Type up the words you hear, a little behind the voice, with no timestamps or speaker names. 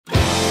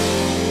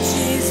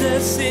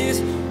Jesus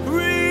is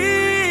real.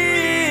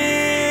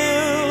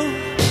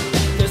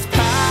 There's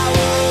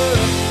power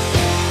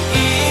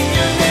in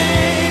your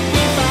name. We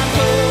find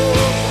hope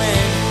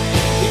when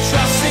we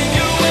trust in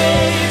your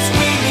ways.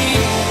 We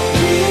need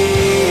you.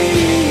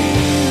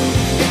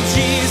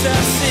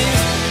 Jesus is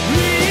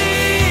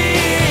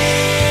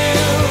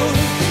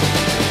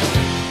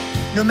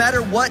real. No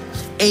matter what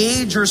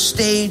age or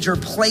stage or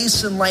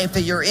place in life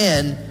that you're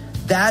in,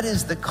 that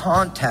is the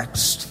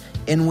context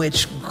in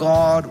which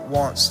God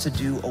wants to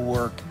do a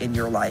work in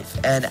your life.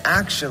 And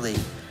actually,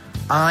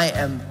 I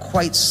am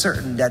quite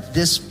certain that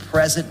this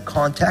present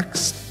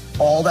context,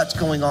 all that's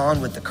going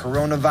on with the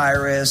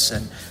coronavirus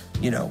and,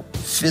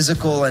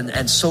 physical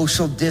and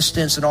social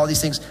distance and all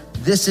these things,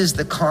 this is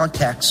the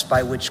context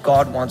by which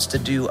God wants to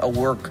do a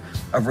work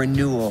of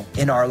renewal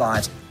in our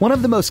lives. One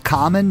of the most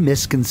common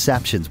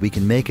misconceptions we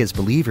can make as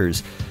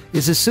believers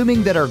is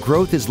assuming that our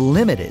growth is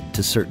limited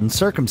to certain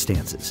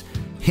circumstances.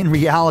 In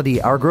reality,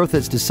 our growth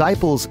as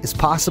disciples is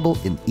possible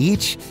in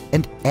each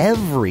and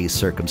every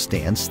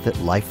circumstance that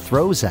life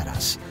throws at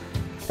us.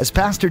 As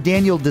Pastor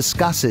Daniel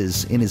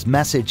discusses in his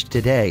message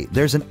today,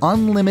 there's an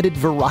unlimited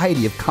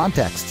variety of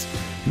contexts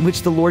in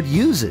which the Lord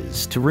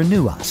uses to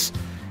renew us.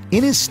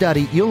 In his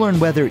study, you'll learn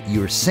whether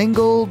you're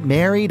single,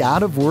 married,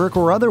 out of work,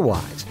 or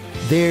otherwise,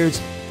 there's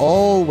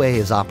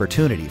always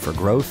opportunity for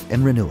growth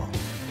and renewal.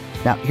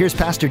 Now, here's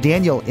Pastor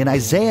Daniel in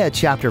Isaiah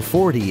chapter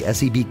 40 as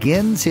he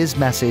begins his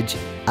message,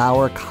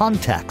 Our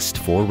Context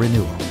for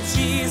Renewal.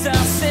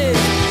 Jesus is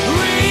real.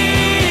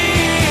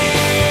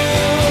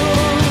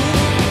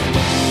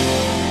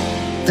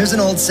 There's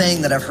an old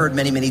saying that I've heard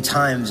many, many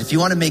times. If you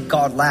want to make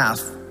God laugh,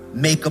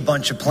 make a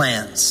bunch of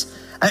plans.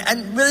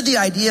 And really the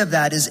idea of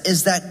that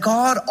is that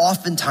God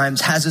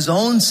oftentimes has his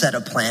own set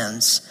of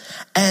plans.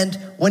 And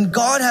when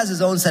God has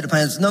his own set of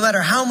plans, no matter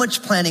how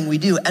much planning we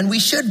do, and we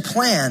should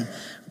plan,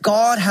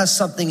 God has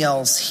something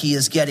else he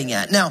is getting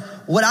at. Now,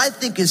 what I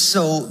think is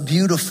so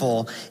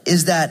beautiful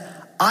is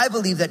that I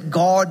believe that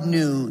God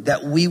knew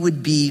that we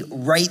would be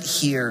right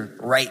here,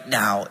 right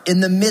now,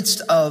 in the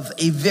midst of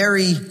a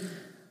very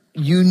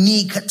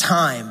unique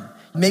time.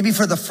 Maybe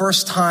for the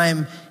first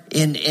time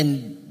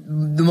in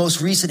the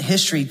most recent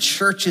history,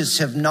 churches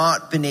have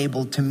not been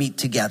able to meet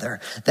together,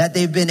 that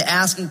they've been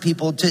asking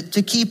people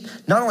to keep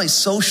not only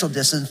social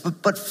distance,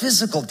 but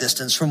physical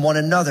distance from one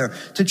another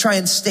to try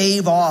and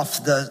stave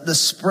off the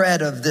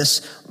spread of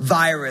this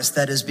virus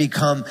that has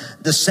become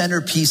the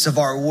centerpiece of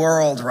our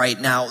world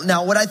right now.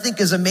 Now, what I think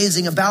is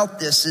amazing about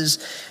this is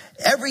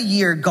every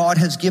year God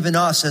has given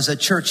us as a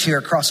church here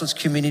at Crossroads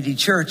Community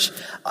Church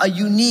a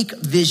unique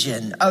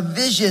vision, a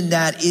vision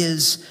that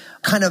is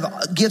kind of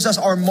gives us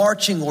our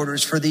marching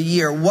orders for the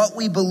year, what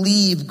we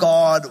believe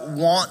God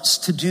wants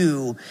to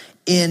do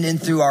in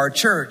and through our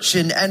church.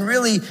 And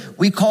really,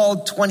 we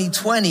called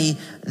 2020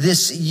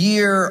 this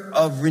year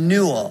of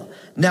renewal.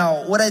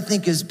 Now, what I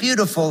think is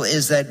beautiful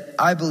is that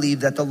I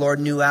believe that the Lord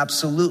knew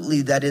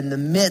absolutely that in the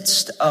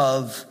midst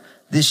of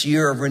this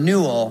year of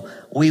renewal,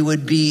 we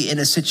would be in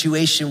a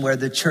situation where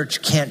the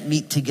church can't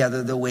meet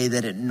together the way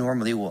that it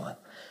normally would.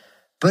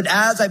 But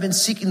as I've been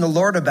seeking the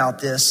Lord about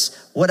this,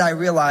 what I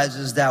realize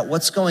is that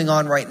what's going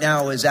on right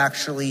now is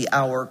actually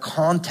our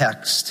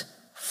context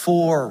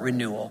for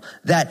renewal.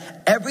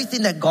 That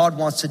everything that God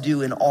wants to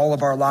do in all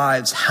of our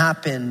lives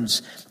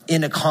happens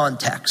in a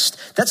context.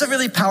 That's a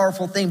really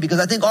powerful thing because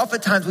I think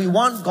oftentimes we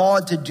want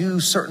God to do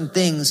certain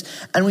things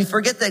and we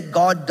forget that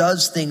God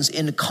does things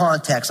in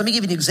context. Let me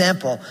give you an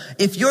example.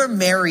 If you're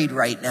married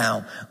right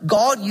now,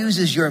 God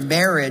uses your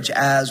marriage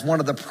as one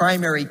of the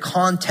primary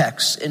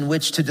contexts in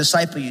which to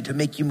disciple you, to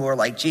make you more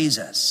like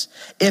Jesus.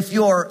 If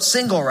you're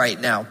single right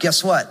now,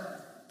 guess what?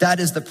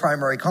 That is the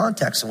primary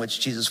context in which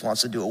Jesus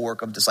wants to do a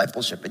work of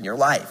discipleship in your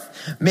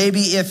life. Maybe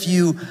if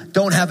you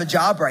don't have a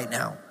job right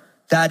now,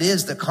 that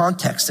is the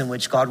context in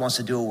which God wants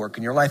to do a work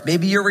in your life.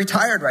 Maybe you're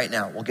retired right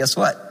now. Well, guess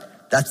what?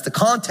 That's the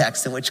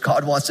context in which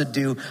God wants to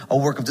do a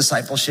work of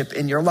discipleship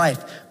in your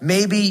life.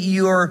 Maybe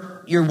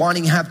you're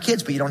wanting to have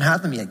kids, but you don't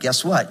have them yet.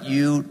 Guess what?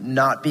 You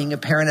not being a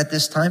parent at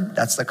this time,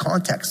 that's the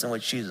context in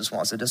which Jesus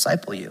wants to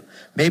disciple you.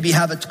 Maybe you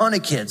have a ton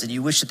of kids and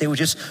you wish that they would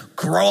just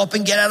grow up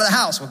and get out of the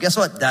house. Well, guess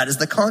what? That is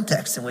the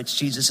context in which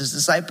Jesus is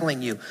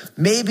discipling you.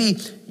 Maybe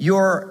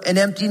you're an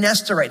empty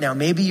nester right now.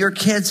 Maybe your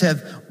kids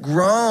have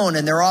grown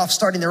and they're off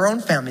starting their own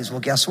families.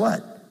 Well, guess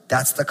what?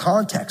 That's the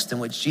context in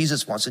which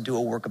Jesus wants to do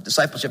a work of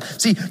discipleship.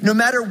 See, no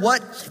matter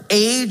what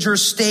age or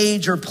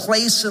stage or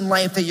place in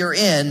life that you're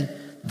in,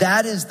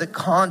 that is the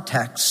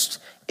context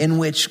in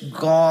which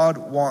God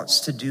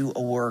wants to do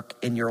a work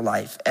in your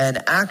life.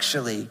 And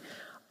actually,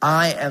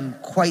 I am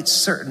quite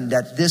certain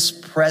that this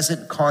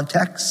present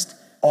context,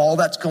 all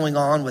that's going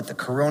on with the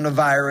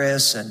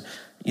coronavirus and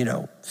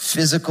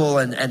physical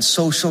and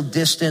social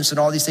distance and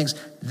all these things,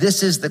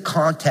 this is the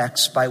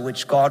context by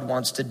which God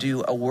wants to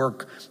do a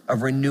work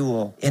of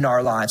renewal in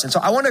our lives. And so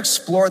I want to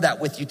explore that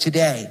with you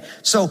today.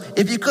 So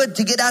if you could,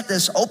 to get at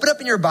this, open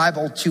up in your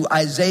Bible to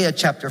Isaiah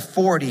chapter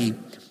 40,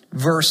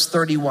 verse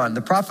 31.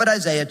 The prophet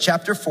Isaiah,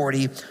 chapter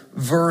 40,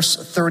 verse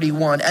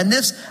 31. And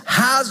this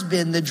has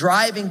been the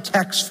driving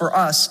text for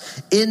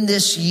us in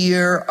this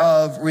year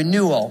of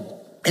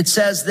renewal. It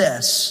says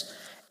this,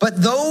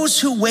 but those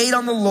who wait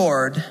on the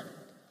Lord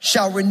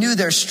shall renew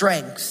their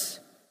strength.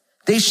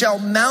 They shall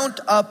mount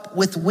up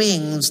with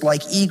wings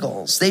like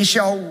eagles. They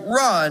shall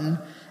run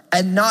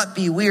and not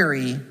be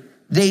weary.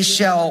 They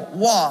shall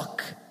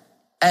walk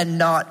and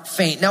not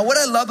faint. Now, what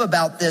I love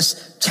about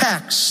this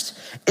text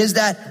is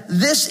that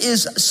this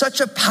is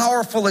such a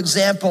powerful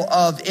example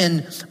of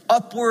an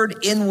upward,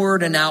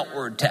 inward, and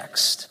outward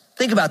text.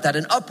 Think about that,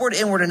 an upward,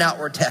 inward, and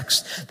outward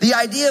text. The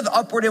idea of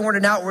upward, inward,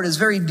 and outward is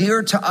very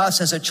dear to us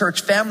as a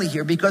church family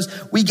here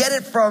because we get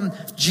it from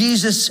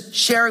Jesus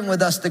sharing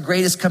with us the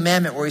greatest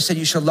commandment where he said,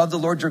 you shall love the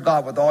Lord your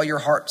God with all your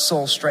heart,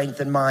 soul, strength,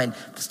 and mind.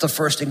 That's the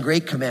first and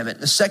great commandment.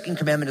 The second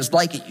commandment is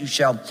like it. You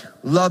shall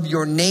love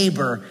your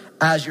neighbor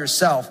as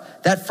yourself.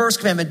 That first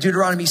commandment,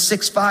 Deuteronomy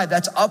 6:5,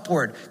 that's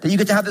upward, that you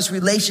get to have this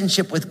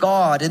relationship with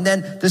God. And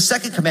then the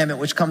second commandment,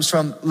 which comes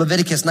from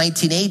Leviticus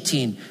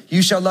 19:18,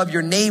 you shall love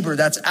your neighbor,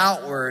 that's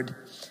outward,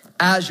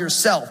 as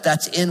yourself,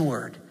 that's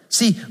inward.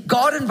 See,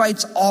 God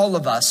invites all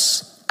of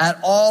us at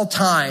all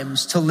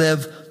times to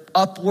live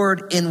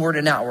upward, inward,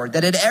 and outward.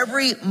 That at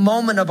every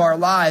moment of our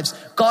lives,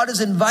 God is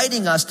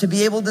inviting us to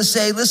be able to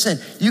say, listen,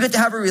 you get to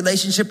have a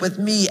relationship with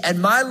me,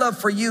 and my love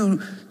for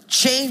you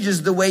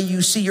changes the way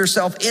you see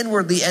yourself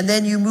inwardly, and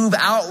then you move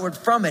outward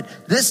from it.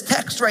 This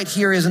text right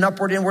here is an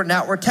upward, inward, and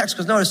outward text,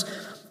 because notice,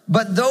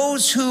 but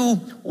those who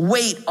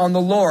wait on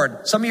the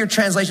Lord, some of your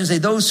translations say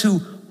those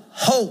who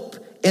hope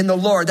in the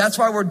Lord. That's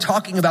why we're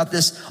talking about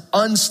this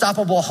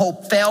unstoppable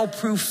hope,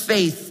 fail-proof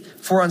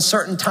faith for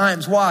uncertain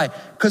times. Why?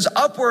 Because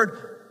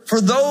upward, for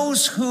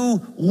those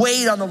who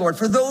wait on the Lord,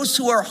 for those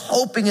who are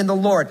hoping in the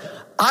Lord,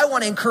 I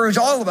want to encourage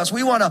all of us.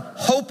 We want to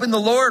hope in the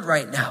Lord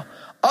right now.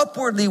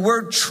 Upwardly,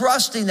 we're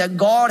trusting that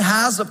God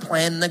has a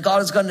plan and that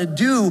God is going to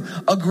do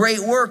a great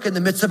work in the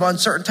midst of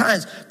uncertain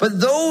times.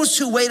 But those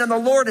who wait on the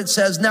Lord, it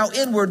says, now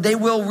inward, they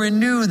will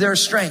renew their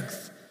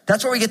strength.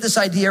 That's where we get this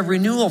idea of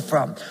renewal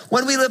from.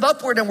 When we live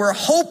upward and we're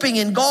hoping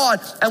in God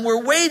and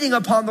we're waiting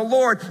upon the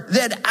Lord,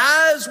 then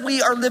as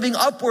we are living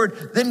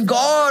upward, then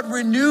God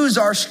renews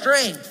our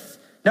strength.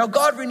 Now,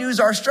 God renews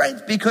our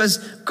strength because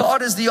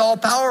God is the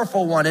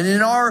all-powerful one. And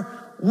in our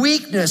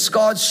weakness,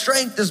 God's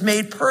strength is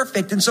made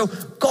perfect. And so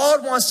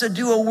God wants to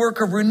do a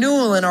work of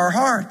renewal in our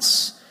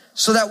hearts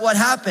so that what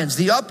happens?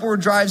 The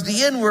upward drives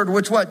the inward,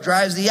 which what?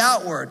 Drives the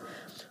outward.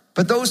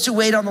 But those who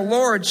wait on the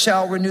Lord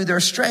shall renew their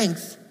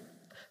strength.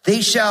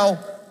 They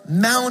shall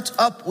mount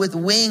up with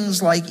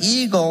wings like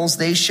eagles.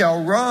 They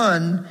shall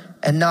run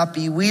and not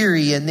be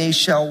weary, and they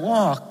shall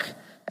walk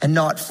and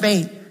not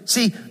faint.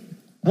 See,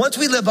 once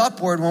we live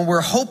upward, when we're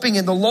hoping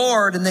in the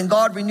Lord and then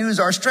God renews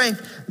our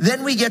strength,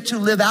 then we get to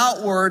live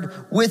outward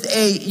with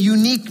a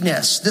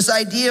uniqueness. This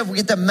idea of we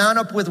get to mount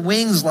up with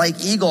wings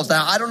like eagles.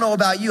 Now, I don't know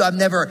about you. I've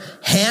never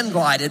hand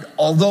glided,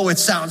 although it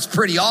sounds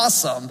pretty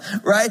awesome,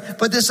 right?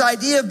 But this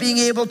idea of being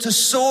able to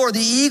soar, the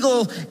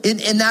eagle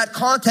in that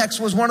context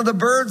was one of the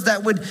birds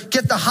that would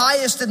get the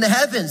highest in the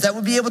heavens, that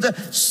would be able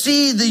to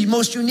see the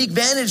most unique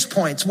vantage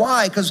points.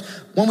 Why? Because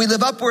when we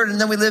live upward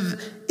and then we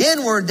live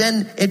inward,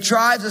 then it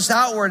drives us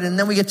outward, and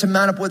then we get to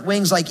mount up with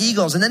wings like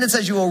eagles. And then it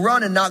says you will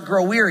run and not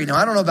grow weary. Now,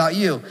 I don't know about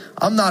you.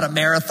 I'm not a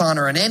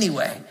marathoner in any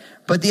way.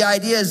 But the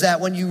idea is that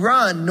when you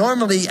run,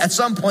 normally at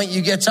some point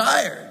you get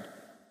tired.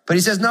 But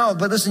he says, no,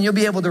 but listen, you'll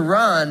be able to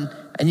run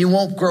and you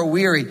won't grow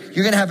weary.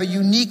 You're going to have a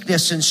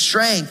uniqueness and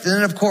strength. And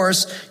then, of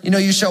course,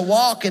 you shall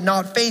walk and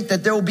not faint,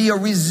 that there will be a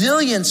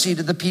resiliency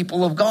to the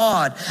people of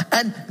God.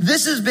 And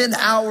this has been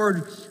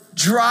our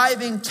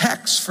driving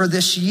text for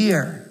this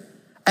year.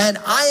 And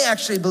I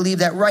actually believe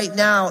that right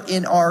now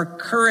in our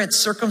current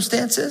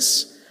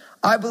circumstances,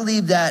 I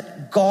believe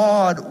that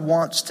God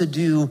wants to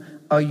do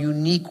a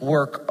unique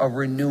work of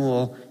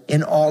renewal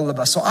in all of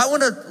us. So I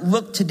want to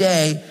look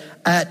today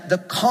at the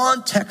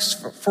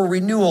context for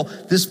renewal,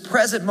 this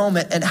present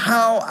moment, and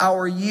how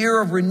our year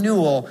of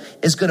renewal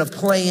is going to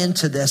play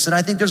into this. And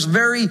I think there's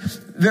very,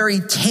 very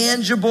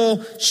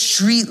tangible,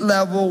 street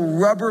level,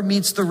 rubber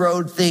meets the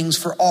road things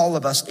for all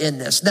of us in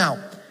this.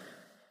 Now,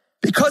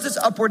 because it's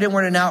upward,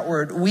 inward, and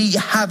outward, we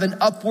have an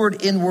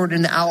upward, inward,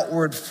 and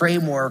outward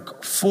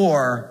framework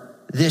for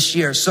this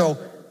year. So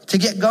to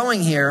get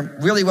going here,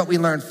 really what we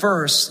learned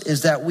first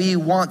is that we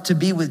want to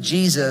be with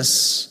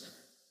Jesus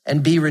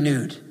and be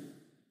renewed.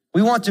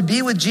 We want to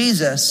be with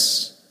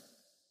Jesus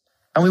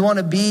and we want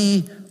to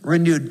be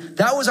renewed.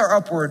 That was our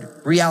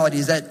upward reality,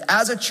 is that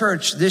as a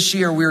church this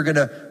year, we were going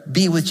to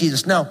be with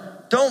Jesus. Now,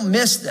 don't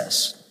miss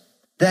this,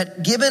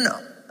 that given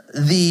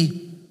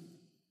the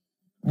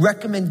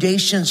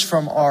recommendations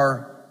from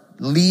our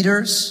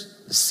leaders,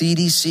 the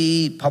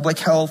CDC, public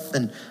health,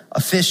 and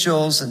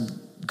officials and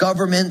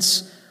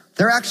governments,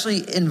 they're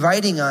actually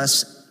inviting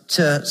us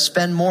to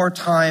spend more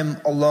time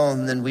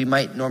alone than we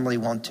might normally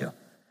want to.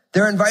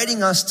 They're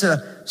inviting us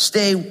to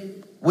stay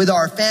with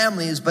our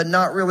families, but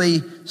not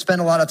really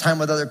spend a lot of time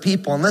with other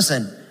people. And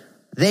listen,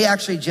 they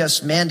actually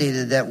just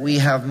mandated that we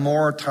have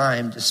more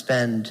time to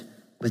spend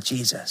with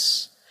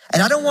Jesus.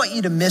 And I don't want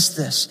you to miss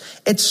this.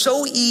 It's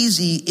so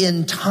easy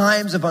in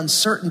times of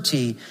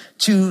uncertainty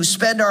to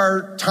spend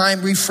our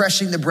time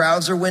refreshing the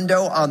browser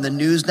window on the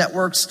news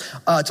networks,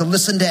 to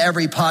listen to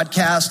every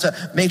podcast,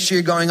 to make sure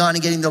you're going on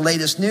and getting the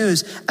latest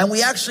news. And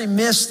we actually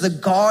miss the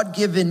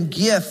God-given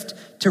gift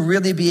to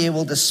really be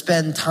able to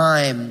spend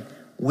time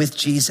with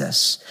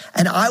Jesus.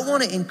 And I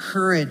want to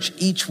encourage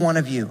each one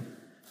of you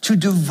to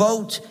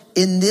devote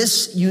in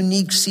this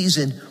unique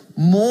season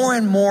more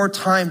and more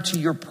time to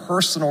your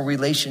personal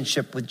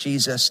relationship with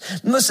Jesus.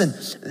 And listen,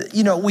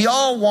 we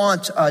all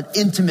want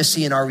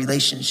intimacy in our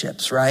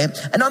relationships, right?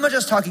 And I'm not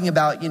just talking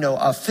about,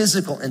 a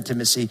physical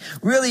intimacy.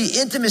 Really,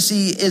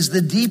 intimacy is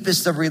the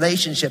deepest of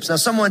relationships. Now,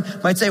 someone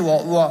might say,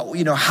 how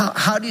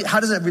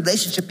does a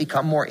relationship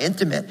become more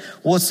intimate?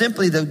 Well,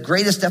 simply the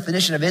greatest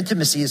definition of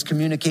intimacy is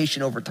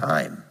communication over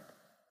time.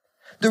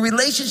 The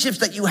relationships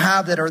that you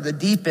have that are the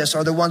deepest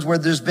are the ones where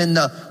there's been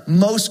the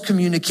most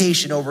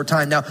communication over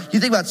time. Now, you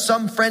think about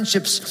some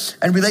friendships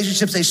and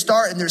relationships, they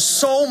start and there's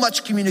so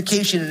much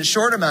communication in a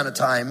short amount of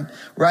time,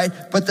 right?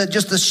 But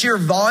just the sheer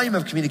volume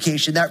of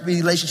communication, that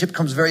relationship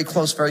comes very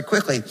close very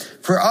quickly.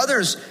 For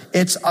others,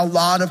 it's a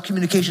lot of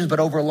communications, but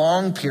over a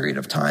long period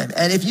of time.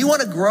 And if you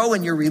want to grow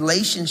in your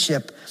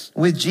relationship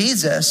with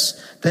Jesus,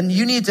 then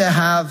you need to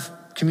have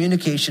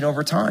communication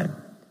over time.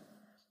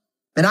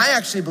 And I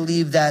actually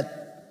believe that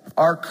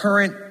our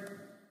current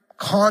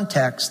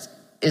context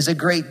is a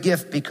great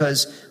gift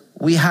because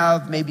we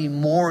have maybe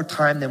more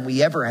time than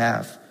we ever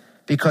have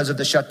because of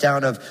the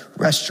shutdown of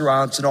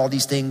restaurants and all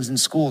these things in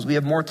schools. We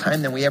have more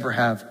time than we ever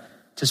have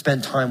to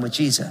spend time with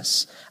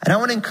Jesus. And I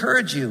want to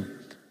encourage you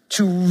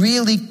to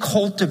really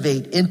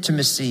cultivate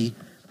intimacy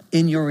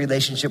in your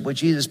relationship with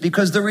Jesus,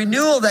 because the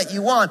renewal that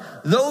you want,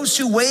 those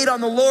who wait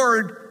on the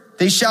Lord,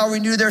 they shall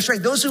renew their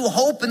strength. Those who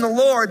hope in the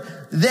Lord,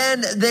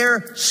 then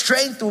their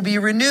strength will be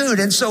renewed.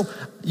 And so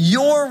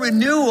your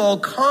renewal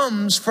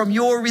comes from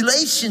your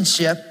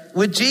relationship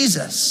with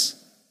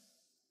Jesus.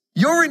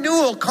 Your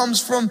renewal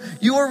comes from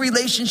your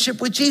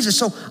relationship with Jesus.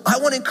 So I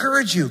want to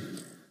encourage you,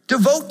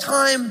 devote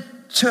time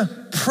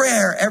to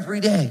prayer every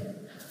day.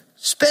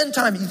 Spend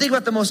time. You think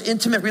about the most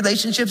intimate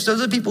relationships.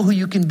 Those are people who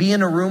you can be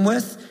in a room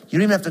with. You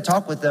don't even have to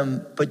talk with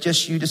them, but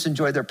you just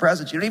enjoy their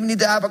presence. You don't even need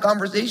to have a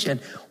conversation.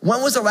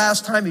 When was the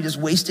last time you just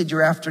wasted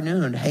your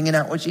afternoon hanging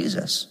out with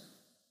Jesus?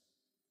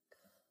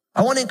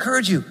 I want to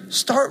encourage you,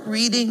 start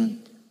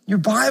reading your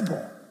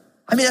Bible.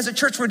 I mean, as a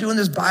church, we're doing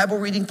this Bible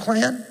reading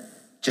plan.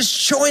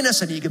 Just join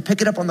us in it. You can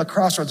pick it up on the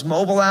Crossroads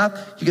mobile app.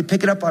 You can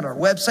pick it up on our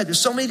website. There's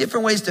so many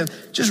different ways to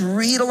just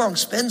read along,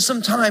 spend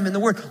some time in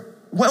the Word.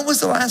 When was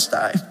the last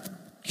time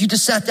you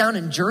just sat down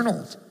and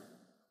journaled?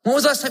 When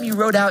was the last time you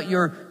wrote out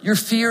your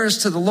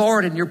fears to the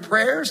Lord and your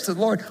prayers to the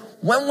Lord?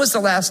 When was the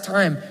last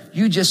time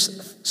you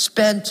just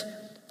spent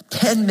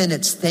 10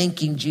 minutes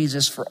thanking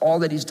Jesus for all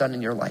that he's done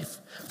in your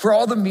life, for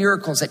all the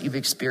miracles that you've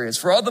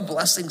experienced, for all the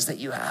blessings that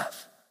you have?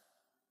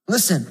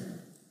 Listen,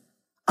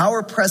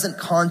 our present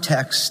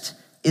context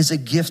is a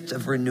gift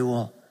of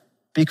renewal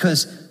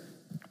because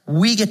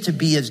we get to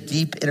be as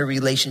deep in a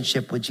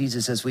relationship with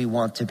Jesus as we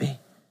want to be.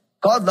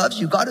 God loves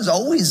you. God is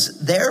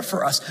always there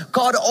for us.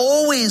 God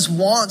always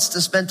wants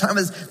to spend time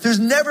with us. There's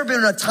never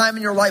been a time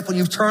in your life when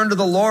you've turned to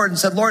the Lord and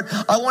said, Lord,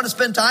 I want to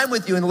spend time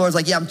with you. And the Lord's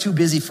like, yeah, I'm too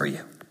busy for you.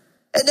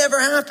 It never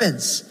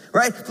happens,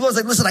 right? The Lord's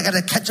like, listen, I got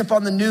to catch up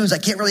on the news. I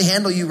can't really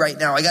handle you right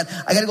now. I got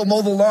to go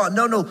mow the lawn.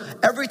 No.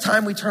 Every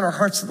time we turn our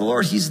hearts to the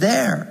Lord, he's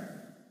there.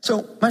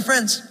 So my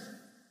friends,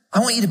 I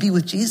want you to be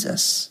with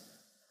Jesus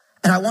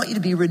and I want you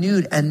to be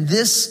renewed. And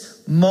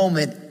this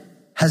moment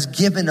has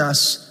given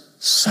us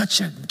such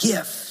a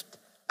gift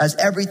as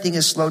everything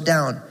is slowed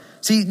down.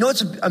 See, you know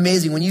what's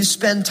amazing? When you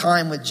spend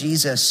time with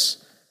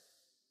Jesus,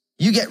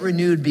 you get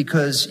renewed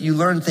because you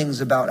learn things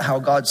about how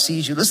God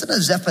sees you. Listen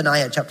to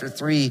Zephaniah chapter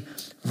 3,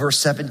 verse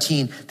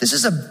 17. This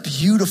is a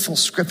beautiful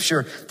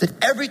scripture that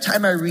every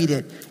time I read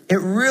it, it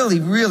really,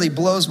 really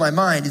blows my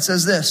mind. It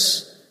says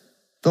this: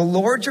 the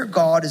Lord your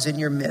God is in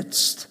your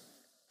midst.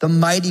 The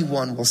mighty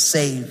one will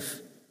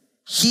save.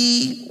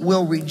 He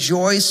will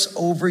rejoice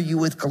over you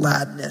with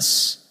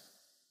gladness.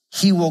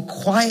 He will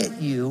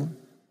quiet you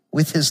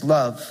with his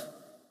love.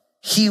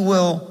 He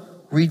will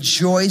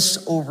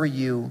rejoice over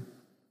you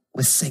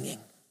with singing.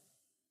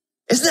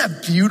 Isn't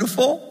that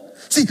beautiful?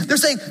 See, they're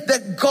saying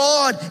that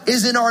God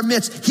is in our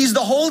midst. He's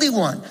the Holy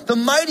One, the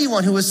Mighty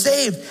One who was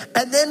saved.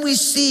 And then we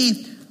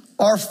see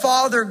our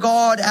Father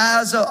God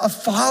as a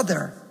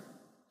Father.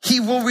 He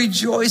will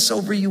rejoice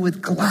over you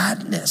with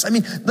gladness. I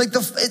mean,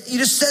 you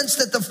just sense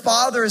that the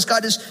Father has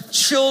got his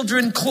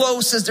children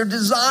close as they're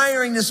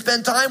desiring to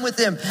spend time with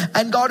him.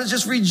 And God is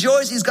just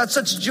rejoicing. He's got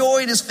such joy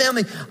in his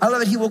family. I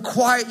love it. He will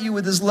quiet you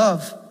with his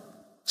love.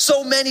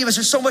 So many of us,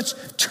 there's so much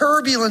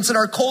turbulence in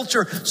our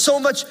culture, so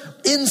much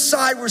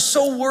inside. We're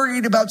so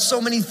worried about so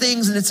many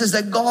things. And it says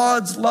that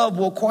God's love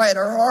will quiet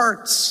our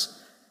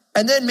hearts.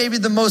 And then maybe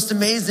the most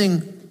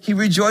amazing, he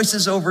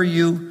rejoices over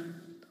you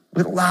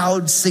with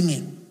loud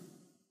singing.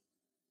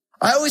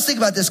 I always think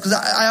about this because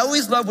I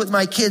always love with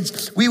my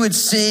kids, we would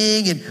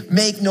sing and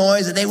make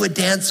noise and they would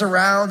dance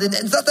around. And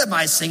it's not that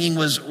my singing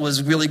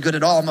was really good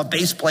at all. I'm a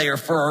bass player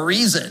for a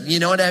reason. You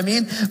know what I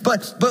mean?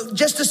 But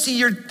just to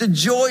see the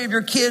joy of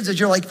your kids as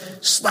you're like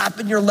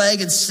slapping your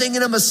leg and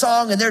singing them a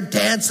song and they're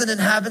dancing and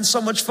having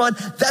so much fun.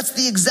 That's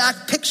the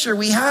exact picture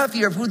we have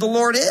here of who the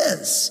Lord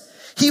is.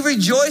 He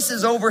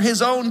rejoices over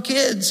his own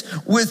kids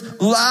with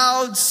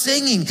loud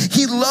singing.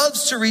 He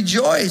loves to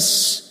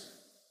rejoice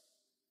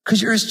because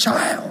you're his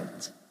child.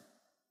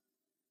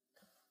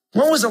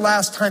 When was the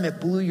last time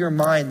it blew your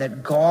mind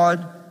that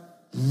God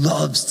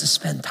loves to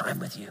spend time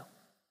with you?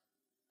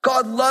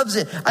 God loves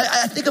it.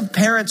 I think of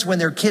parents when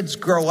their kids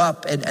grow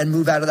up and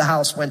move out of the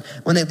house, when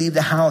they leave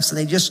the house and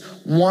they just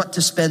want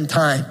to spend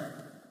time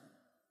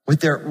with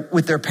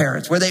their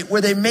parents, where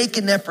they make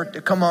an effort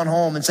to come on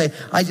home and say,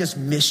 I just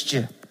missed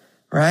you,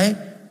 right?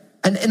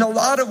 And in a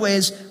lot of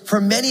ways, for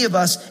many of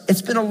us,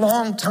 it's been a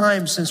long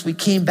time since we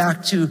came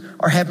back to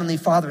our Heavenly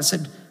Father and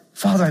said,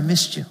 Father, I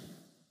missed you.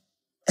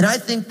 And I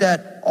think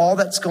that all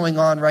that's going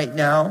on right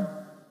now,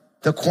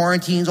 the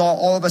quarantines,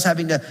 all of us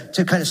having to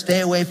kind of stay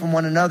away from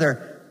one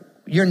another,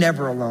 you're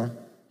never alone.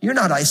 You're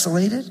not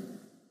isolated.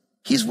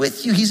 He's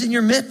with you. He's in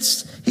your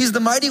midst. He's the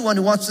mighty one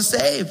who wants to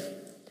save.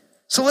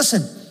 So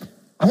listen,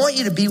 I want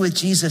you to be with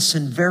Jesus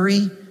in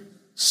very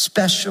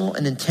special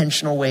and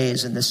intentional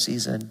ways in this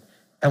season.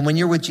 And when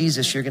you're with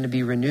Jesus, you're going to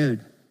be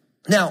renewed.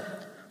 Now,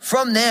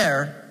 from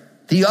there,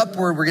 the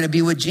upward, we're going to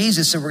be with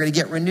Jesus and we're going to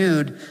get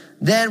renewed.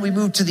 Then we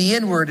move to the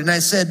inward. And I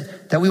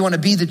said that we want to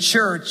be the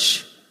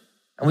church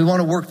and we want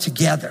to work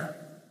together.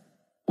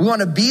 We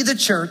want to be the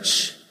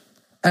church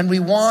and we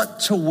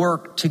want to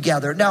work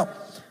together. Now,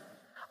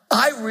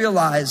 I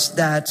realize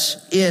that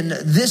in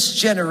this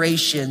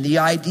generation, the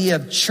idea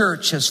of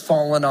church has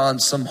fallen on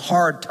some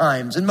hard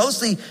times, and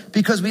mostly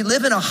because we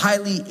live in a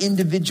highly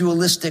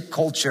individualistic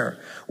culture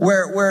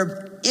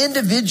where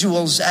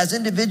as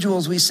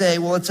individuals, we say,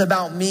 well, it's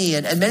about me.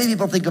 And many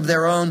people think of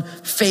their own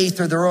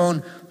faith or their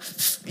own,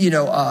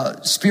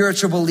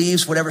 spiritual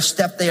beliefs, whatever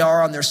step they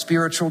are on their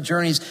spiritual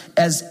journeys,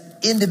 as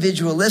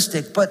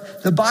individualistic.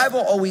 But the Bible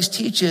always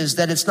teaches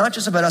that it's not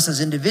just about us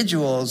as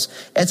individuals,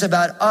 it's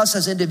about us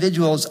as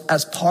individuals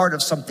as part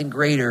of something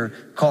greater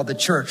called the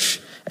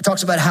church. It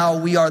talks about how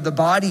we are the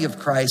body of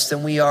Christ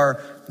and we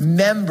are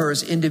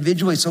members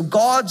individually. So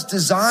God's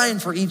design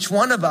for each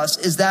one of us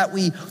is that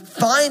we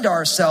find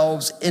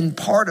ourselves in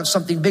part of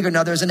something bigger.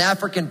 Now, there's an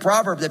African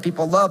proverb that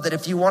people love that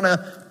if you want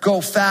to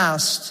go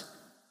fast,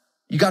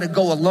 you got to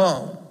go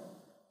alone,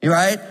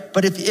 right?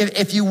 But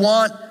if you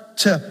want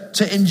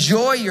to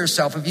enjoy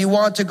yourself, if you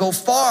want to go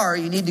far,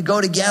 you need to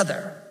go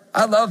together.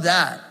 I love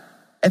that.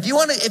 If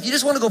you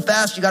just want to go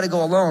fast, you got to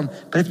go alone.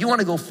 But if you want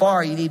to go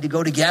far, you need to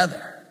go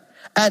together.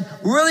 And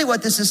really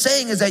what this is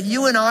saying is that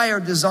you and I are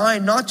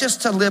designed not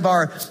just to live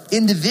our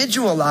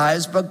individual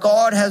lives, but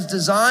God has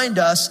designed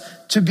us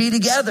to be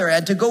together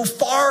and to go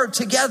far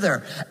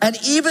together. And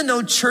even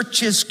though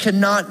churches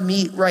cannot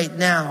meet right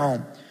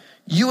now,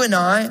 you and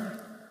I,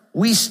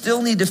 we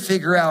still need to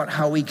figure out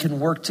how we can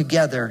work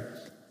together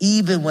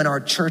even when our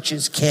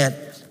churches can't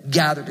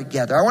gather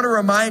together. I want to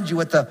remind you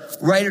what the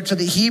writer to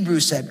the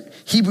Hebrews said.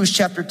 Hebrews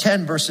chapter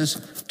 10,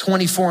 verses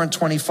 24 and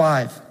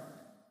 25.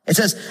 It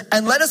says,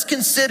 and let us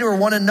consider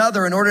one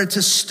another in order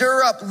to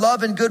stir up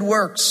love and good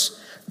works,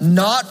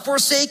 not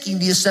forsaking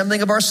the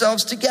assembling of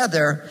ourselves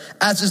together,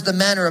 as is the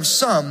manner of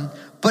some,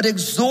 but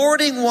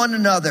exhorting one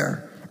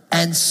another,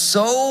 and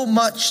so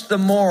much the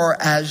more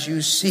as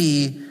you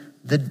see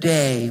the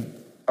day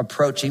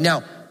approaching.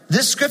 Now,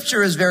 this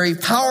scripture is very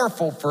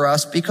powerful for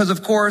us because,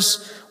 of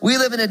course, we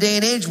live in a day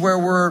and age where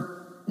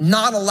we're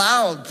not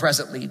allowed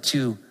presently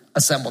to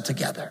assemble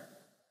together.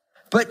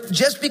 But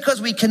just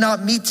because we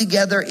cannot meet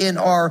together in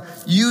our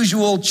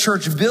usual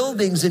church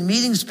buildings and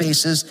meeting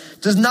spaces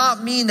does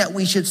not mean that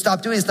we should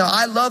stop doing this. Now,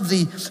 I love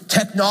the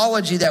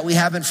technology that we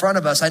have in front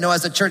of us. I know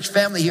as a church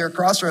family here at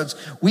Crossroads,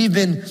 we've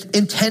been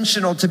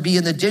intentional to be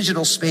in the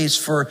digital space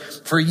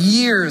for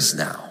years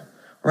now,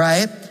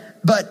 right?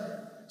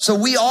 But so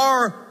we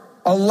are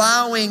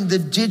allowing the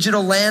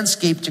digital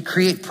landscape to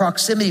create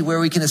proximity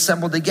where we can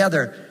assemble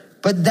together.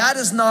 But that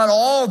is not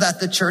all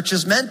that the church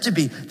is meant to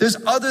be. There's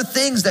other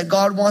things that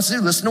God wants to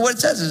do. Listen to what it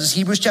says. This is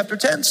Hebrews chapter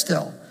 10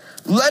 still.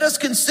 Let us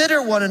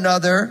consider one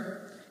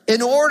another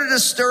in order to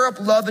stir up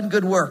love and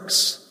good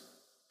works.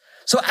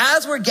 So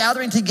as we're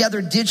gathering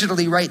together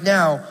digitally right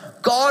now,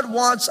 God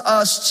wants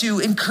us to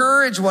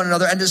encourage one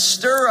another and to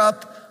stir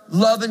up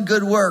love and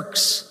good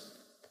works.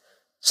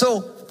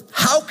 So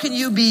how can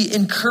you be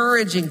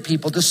encouraging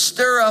people to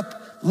stir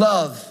up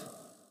love,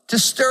 to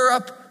stir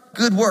up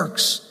good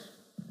works?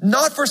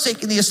 Not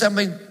forsaking the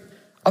assembling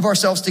of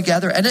ourselves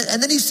together. And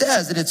then he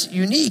says that it's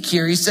unique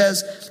here. He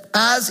says,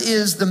 as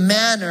is the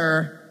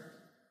manner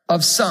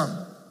of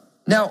some.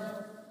 Now,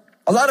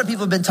 a lot of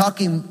people have been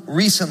talking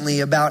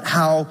recently about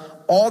how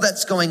all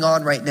that's going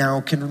on right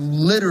now can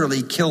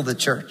literally kill the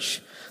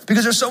church.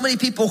 Because there's so many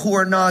people who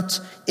are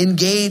not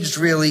engaged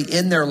really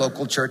in their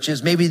local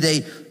churches. Maybe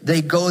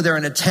they go there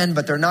and attend,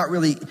 but they're not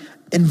really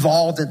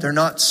involved, that they're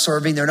not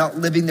serving, they're not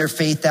living their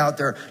faith out,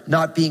 they're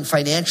not being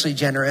financially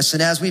generous.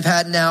 And as we've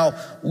had now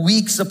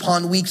weeks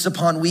upon weeks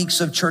upon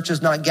weeks of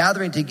churches not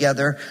gathering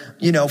together,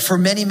 for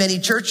many, many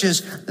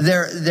churches,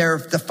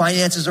 the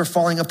finances are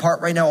falling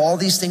apart right now. All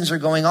these things are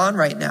going on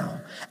right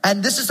now.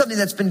 And this is something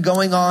that's been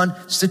going on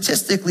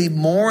statistically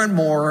more and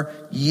more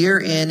year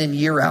in and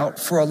year out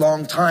for a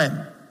long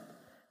time.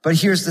 But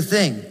here's the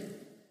thing.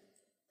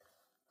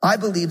 I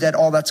believe that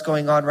all that's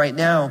going on right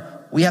now,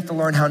 we have to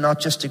learn how not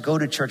just to go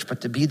to church,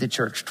 but to be the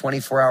church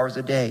 24 hours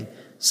a day,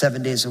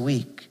 7 days a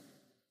week.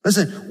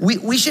 Listen,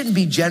 we shouldn't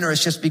be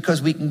generous just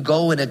because we can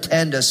go and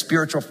attend a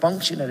spiritual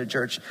function at a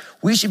church.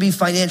 We should be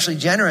financially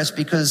generous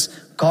because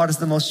God is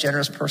the most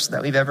generous person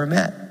that we've ever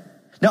met.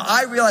 Now,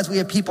 I realize we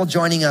have people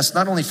joining us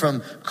not only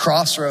from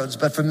Crossroads,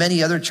 but from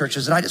many other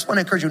churches. And I just want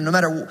to encourage you, no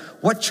matter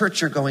what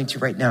church you're going to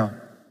right now,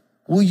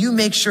 will you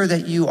make sure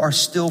that you are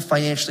still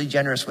financially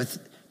generous with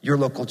your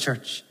local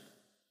church?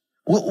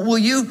 Will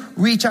you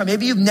reach out?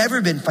 Maybe you've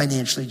never been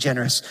financially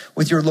generous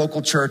with your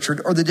local church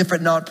or the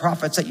different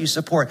nonprofits that you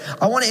support.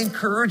 I want to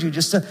encourage you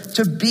just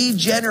to be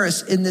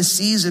generous in this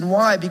season.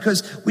 Why?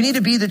 Because we need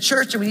to be the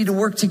church and we need to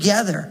work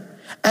together.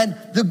 And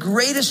the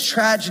greatest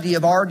tragedy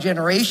of our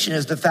generation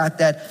is the fact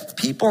that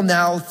people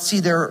now see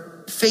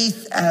their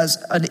faith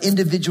as an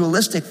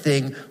individualistic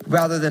thing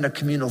rather than a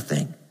communal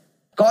thing.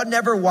 God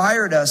never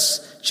wired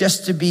us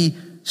just to be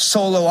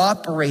solo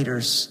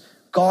operators.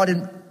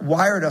 God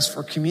wired us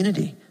for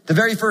community. The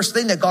very first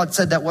thing that God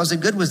said that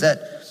wasn't good was that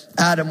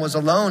Adam was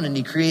alone and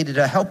he created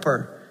a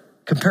helper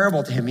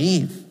comparable to him,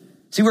 Eve.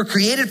 See, we're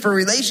created for a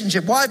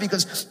relationship. Why?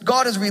 Because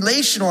God is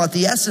relational at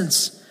the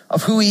essence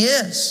of who he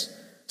is.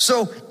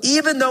 So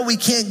even though we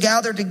can't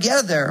gather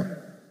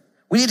together,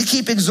 we need to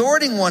keep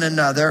exhorting one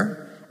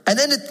another. And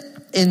then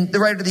in the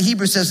writer of the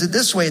Hebrews says it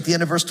this way at the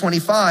end of verse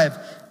 25,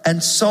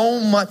 and so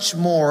much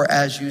more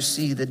as you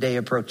see the day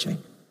approaching.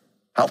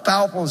 How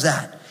powerful is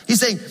that? He's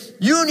saying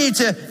you need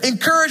to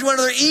encourage one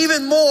another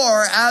even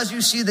more as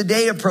you see the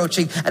day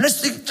approaching. And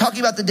this is talking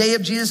about the day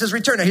of Jesus'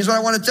 return. Now, here's what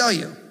I want to tell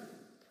you.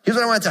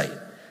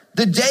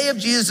 The day of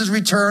Jesus'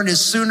 return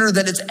is sooner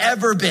than it's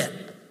ever been,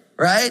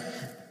 right?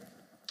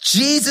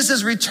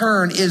 Jesus'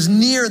 return is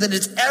nearer than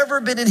it's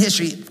ever been in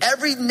history.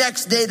 Every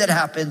next day that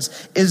happens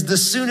is the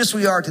soonest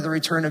we are to the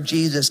return of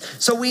Jesus.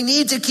 So we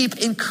need to keep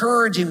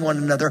encouraging one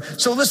another.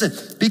 So listen,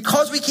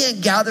 because we can't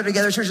gather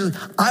together churches,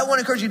 I want to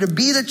encourage you to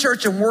be the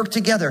church and work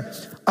together.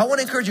 I want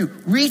to encourage you,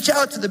 reach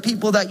out to the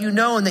people that you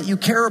know and that you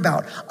care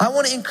about. I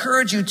want to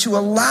encourage you to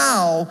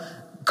allow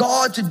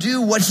God to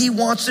do what he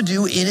wants to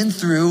do in and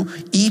through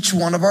each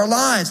one of our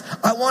lives.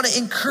 I want to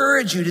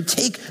encourage you to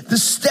take the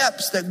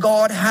steps that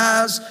God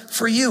has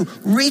for you.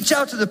 Reach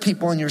out to the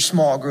people in your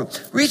small group.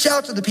 Reach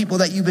out to the people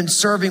that you've been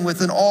serving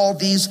with in all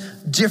these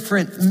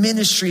different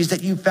ministries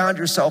that you found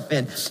yourself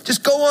in.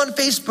 Just go on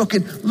Facebook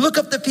and look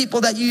up the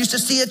people that you used to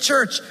see at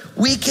church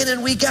week in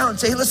and week out and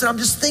say, hey, listen, I'm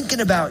just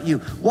thinking about you.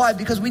 Why?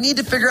 Because we need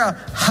to figure out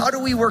how do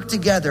we work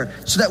together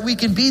so that we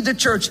can be the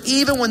church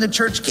even when the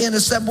church can't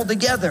assemble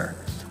together.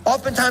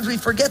 Oftentimes we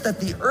forget that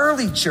the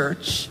early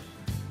church,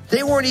 they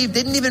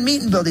didn't even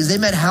meet in buildings. They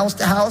met house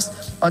to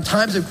house on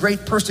times of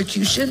great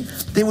persecution.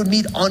 They would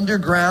meet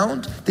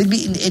underground. They'd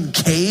meet in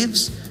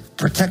caves,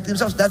 protect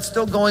themselves. That's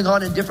still going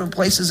on in different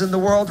places in the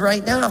world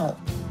right now.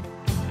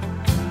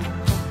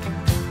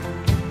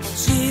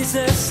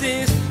 Jesus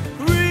is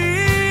real.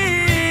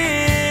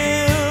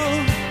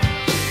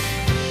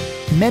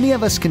 Many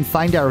of us can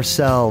find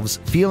ourselves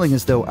feeling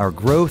as though our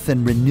growth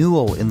and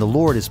renewal in the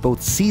Lord is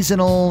both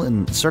seasonal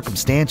and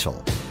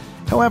circumstantial.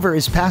 However,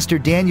 as Pastor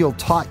Daniel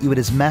taught you at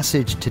his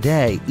message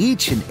today,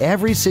 each and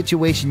every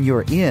situation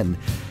you're in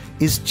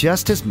is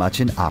just as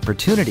much an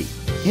opportunity.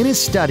 In his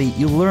study,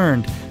 you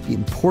learned the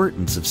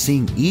importance of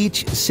seeing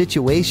each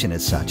situation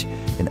as such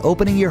and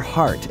opening your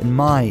heart and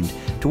mind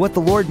to what the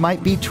Lord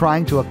might be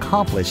trying to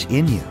accomplish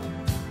in you.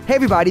 Hey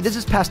everybody, this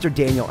is Pastor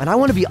Daniel, and I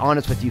want to be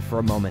honest with you for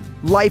a moment.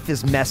 Life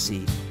is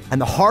messy, and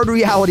the hard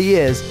reality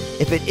is,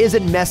 if it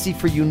isn't messy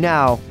for you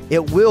now,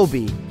 it will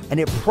be,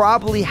 and it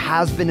probably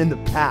has been in the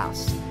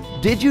past.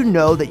 Did you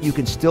know that you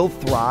can still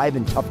thrive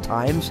in tough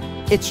times?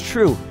 It's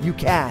true, you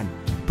can,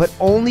 but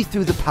only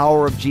through the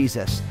power of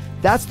Jesus.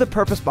 That's the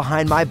purpose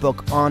behind my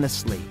book,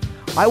 Honestly.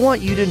 I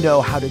want you to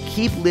know how to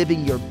keep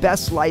living your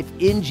best life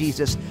in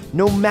Jesus,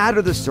 no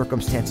matter the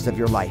circumstances of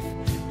your life.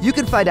 You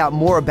can find out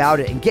more about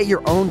it and get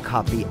your own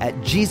copy at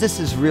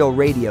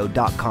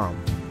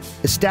JesusIsRealRadio.com.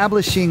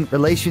 Establishing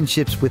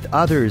relationships with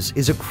others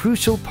is a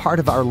crucial part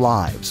of our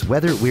lives,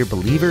 whether we're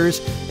believers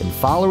and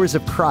followers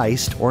of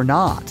Christ or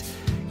not.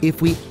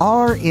 If we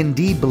are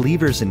indeed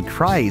believers in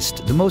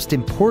Christ, the most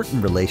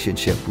important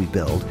relationship we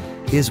build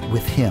is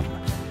with Him.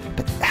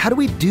 But how do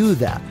we do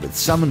that with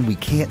someone we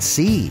can't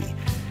see?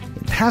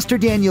 In Pastor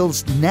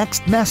Daniel's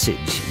next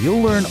message,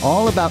 you'll learn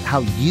all about how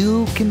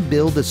you can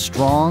build a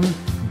strong,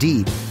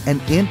 deep, and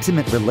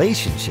intimate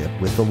relationship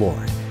with the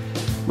Lord.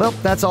 Well,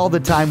 that's all the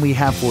time we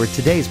have for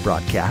today's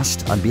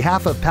broadcast. On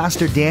behalf of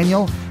Pastor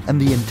Daniel and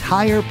the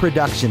entire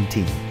production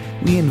team,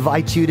 We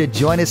invite you to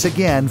join us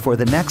again for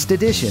the next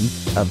edition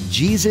of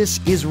Jesus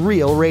is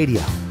Real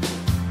Radio.